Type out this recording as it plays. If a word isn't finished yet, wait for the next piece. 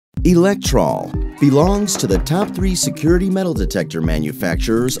Electrol belongs to the top 3 security metal detector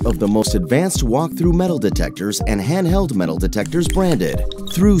manufacturers of the most advanced walk-through metal detectors and handheld metal detectors branded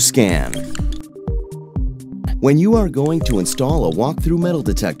ThruScan. When you are going to install a walk-through metal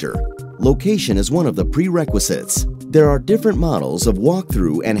detector, location is one of the prerequisites. There are different models of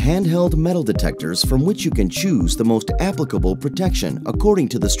walk-through and handheld metal detectors from which you can choose the most applicable protection according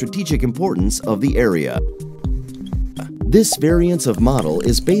to the strategic importance of the area. This variance of model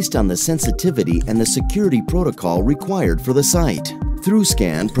is based on the sensitivity and the security protocol required for the site.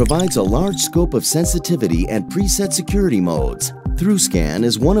 ThruScan provides a large scope of sensitivity and preset security modes. ThruScan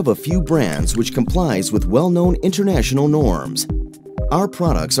is one of a few brands which complies with well-known international norms. Our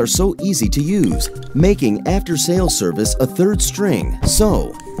products are so easy to use, making after-sales service a third string.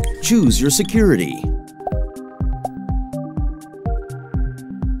 So, choose your security.